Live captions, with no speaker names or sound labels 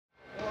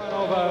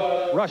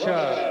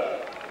Russia.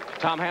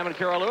 Tom Hammond,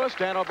 Carol Lewis,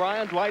 Dan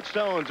O'Brien, Dwight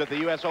Stones at the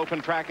U.S.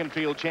 Open Track and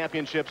Field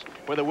Championships,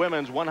 where the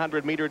women's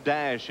 100-meter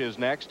dash is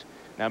next.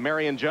 Now,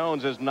 Marion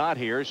Jones is not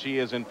here. She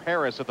is in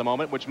Paris at the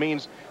moment, which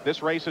means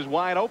this race is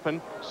wide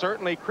open.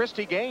 Certainly,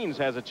 Chryste Gaines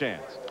has a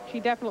chance. She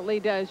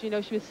definitely does. You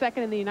know, she was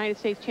second in the United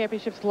States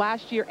Championships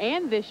last year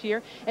and this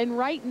year. And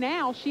right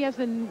now, she has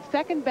the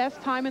second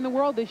best time in the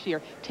world this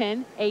year,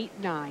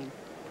 10.89.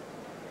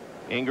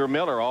 Inger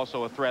Miller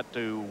also a threat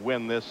to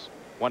win this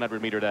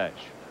 100-meter dash.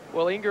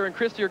 Well, Inger and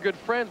Chryste are good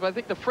friends, but I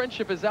think the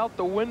friendship is out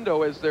the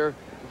window as they're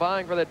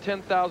vying for that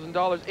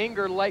 $10,000.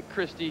 Inger, like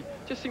Chryste,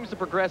 just seems to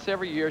progress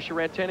every year. She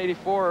ran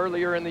 10.84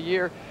 earlier in the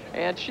year,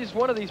 and she's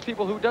one of these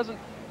people who doesn't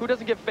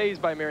get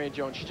fazed by Marion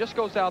Jones. She just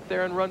goes out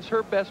there and runs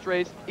her best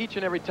race each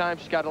and every time.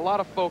 She's got a lot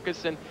of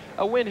focus, and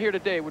a win here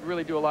today would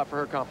really do a lot for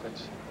her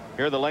confidence.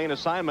 Here are the lane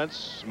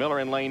assignments. Miller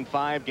in lane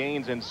 5,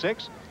 Gaines in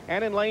 6,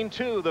 and in lane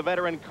 2, the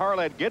veteran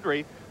Carlette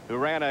Guidry, who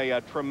ran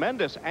a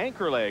tremendous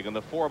anchor leg in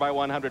the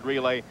 4x100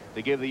 relay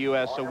to give the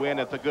U.S. a win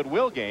at the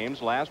Goodwill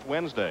Games last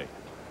Wednesday.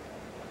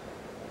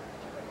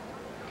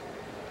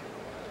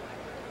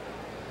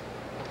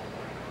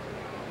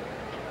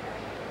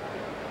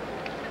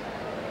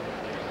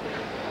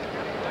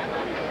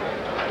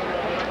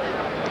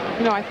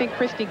 You know, I think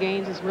Chryste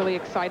Gaines is really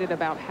excited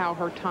about how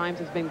her times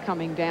has been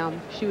coming down.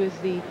 She was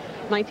the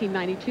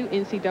 1992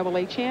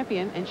 NCAA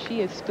champion, and she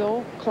is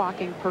still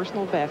clocking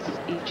personal bests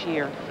each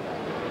year.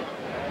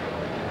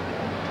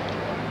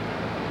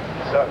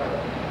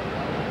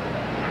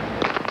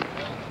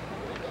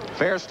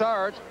 Fair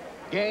start.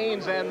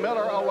 Gaines and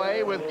Miller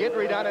away with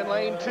Guidry down in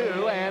lane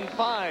 2, and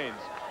Fynes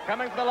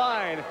coming from the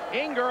line.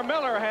 Inger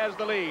Miller has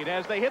the lead.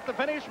 As they hit the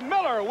finish,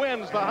 Miller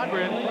wins the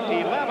 100,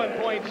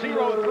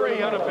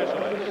 11.03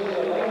 unofficially.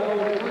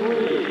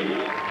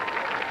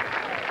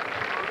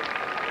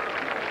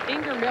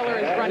 Inger Miller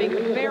is running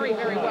very,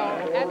 very well.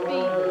 At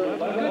the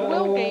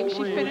Goodwill Games,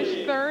 she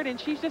finished 3rd, and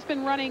she's just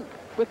been running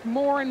with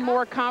more and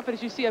more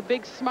confidence. You see a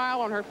big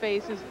smile on her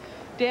face. As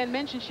Dan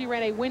mentioned, she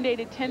ran a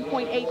wind-aided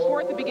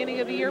 10.84 at the beginning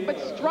of the year, but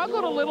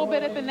struggled a little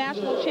bit at the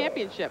national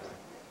championships.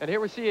 And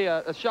here we see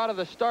a shot of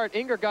the start.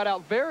 Inger got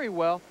out very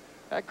well.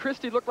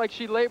 Chryste looked like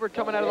she labored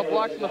coming out of the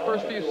blocks in the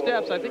first few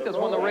steps. I think that's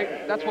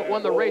what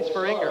won the race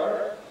for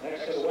Inger.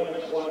 Next to the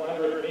women's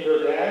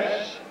 100-meter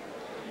dash.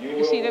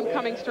 You see them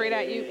coming straight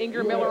at you.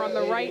 Inger Miller on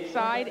the right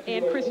side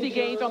and Chryste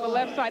Gaines on the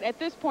left side. At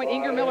this point,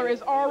 Inger Miller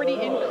is already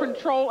in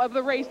control of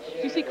the race.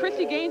 You see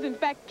Chryste Gaines, in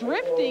fact,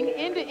 drifting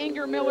into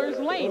Inger Miller's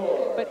lane.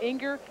 But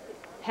Inger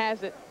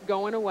has it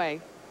going away.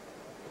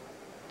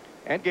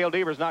 And Gail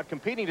Devers not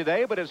competing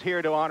today, but is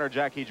here to honor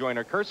Jackie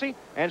Joyner-Kersee,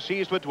 and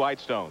she's with Dwight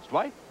Stones.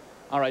 Dwight?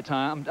 All right,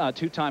 Tom.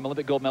 Two-time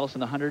Olympic gold medalist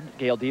in the 100,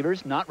 Gail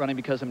Devers, not running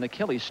because of an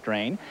Achilles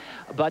strain.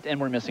 And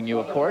we're missing you,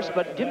 of course.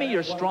 But give me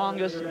your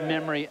strongest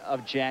memory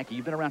of Jackie.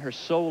 You've been around her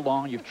so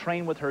long. You've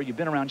trained with her. You've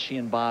been around she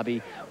and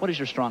Bobby. What is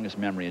your strongest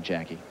memory of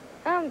Jackie?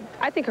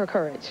 I think her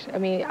courage. I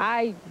mean,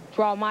 I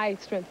draw my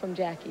strength from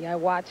Jackie. I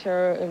watch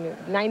her in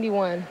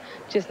 '91,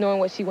 just knowing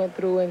what she went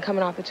through and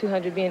coming off the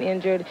 200 being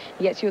injured,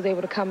 yet she was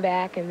able to come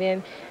back. And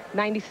then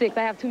 96,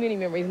 I have too many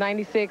memories.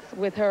 96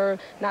 with her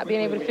not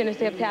being able to finish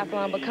the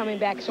heptathlon, but coming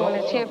back, showing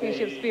that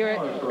championship spirit,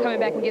 coming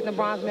back and getting the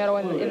bronze medal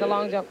in the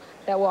long jump.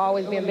 That will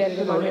always be embedded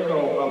in my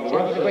memory.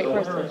 Jackie's a great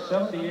person.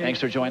 Thanks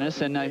for joining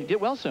us, and get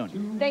well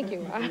soon. Thank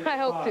you. I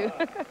hope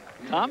to.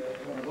 Tom?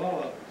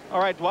 All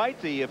right, Dwight,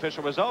 the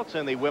official results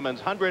in the women's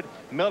 100.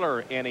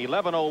 Miller in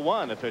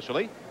 11:01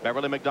 officially.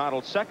 Beverly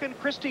McDonald 2nd.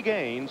 Chryste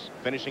Gaines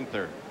finishing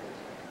 3rd.